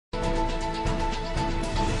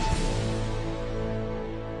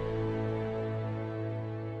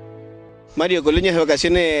Mario, colonias de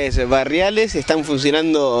vacaciones barriales están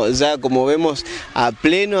funcionando ya, como vemos, a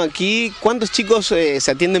pleno aquí. ¿Cuántos chicos se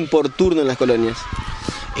atienden por turno en las colonias?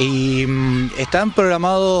 Y están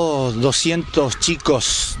programados 200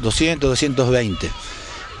 chicos, 200, 220.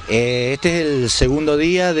 Este es el segundo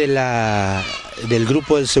día del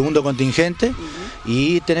grupo del segundo contingente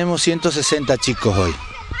y tenemos 160 chicos hoy.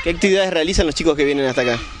 ¿Qué actividades realizan los chicos que vienen hasta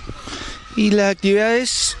acá? Y las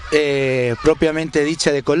actividades propiamente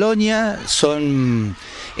dichas de Colonia están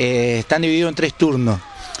divididos en 3 turnos,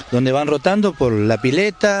 donde van rotando por la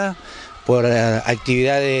pileta, por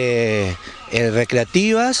actividades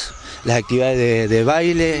recreativas, las actividades de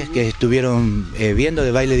baile que estuvieron viendo,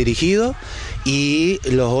 de baile dirigido, y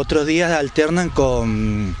los otros días alternan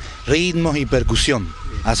con ritmos y percusión,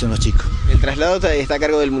 hacen los chicos. ¿El traslado está a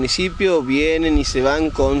cargo del municipio? ¿Vienen y se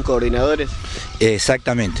van con coordinadores?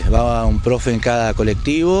 Exactamente, va un profe en cada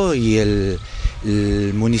colectivo y el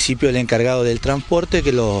municipio es el encargado del transporte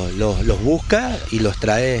que los busca y los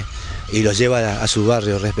trae y los lleva a sus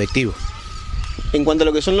barrios respectivos. En cuanto a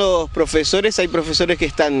lo que son los profesores, hay profesores que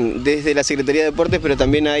están desde la Secretaría de Deportes, pero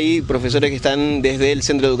también hay profesores que están desde el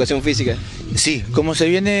Centro de Educación Física. Sí, como se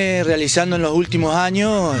viene realizando en los últimos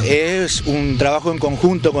años, es un trabajo en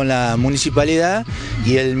conjunto con la municipalidad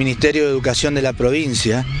y el Ministerio de Educación de la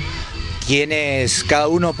provincia, quienes cada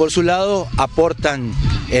uno por su lado aportan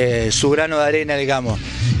su grano de arena, digamos.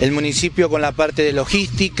 El municipio con la parte de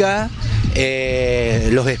logística,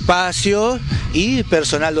 los espacios y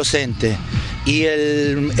personal docente. Y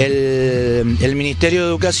el Ministerio de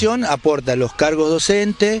Educación aporta los cargos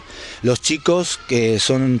docentes, los chicos que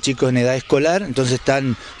son chicos en edad escolar, entonces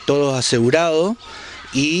están todos asegurados,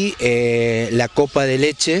 y la copa de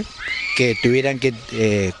leche que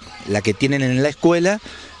la que tienen en la escuela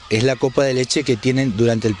es la copa de leche que tienen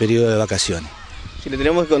durante el periodo de vacaciones. Si le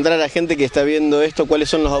tenemos que contar a la gente que está viendo esto, ¿cuáles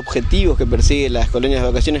son los objetivos que persiguen las colonias de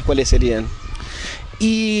vacaciones? ¿Cuáles serían?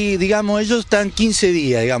 Y digamos, ellos están 15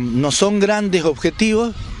 días, digamos, no son grandes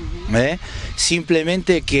objetivos,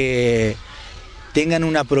 simplemente que tengan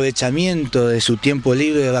un aprovechamiento de su tiempo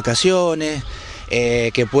libre de vacaciones,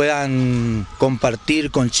 que puedan compartir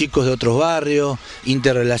con chicos de otros barrios,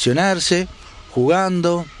 interrelacionarse,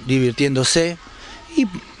 jugando, divirtiéndose y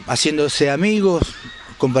haciéndose amigos,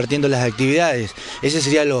 compartiendo las actividades. Ese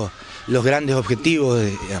serían los grandes objetivos,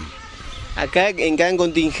 digamos. Acá en cada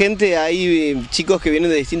contingente hay chicos que vienen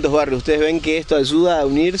de distintos barrios. ¿Ustedes ven que esto ayuda a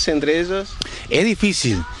unirse entre ellos? Es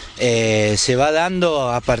difícil, se va dando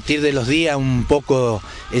a partir de los días un poco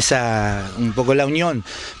la unión.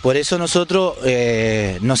 Por eso nosotros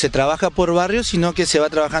no se trabaja por barrios, sino que se va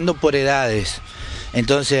trabajando por edades.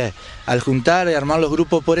 Entonces, al juntar y armar los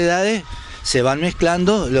grupos por edades, se van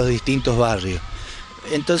mezclando los distintos barrios.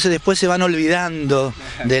 Entonces después se van olvidando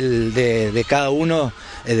de cada uno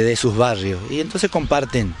de sus barrios y entonces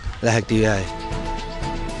comparten las actividades.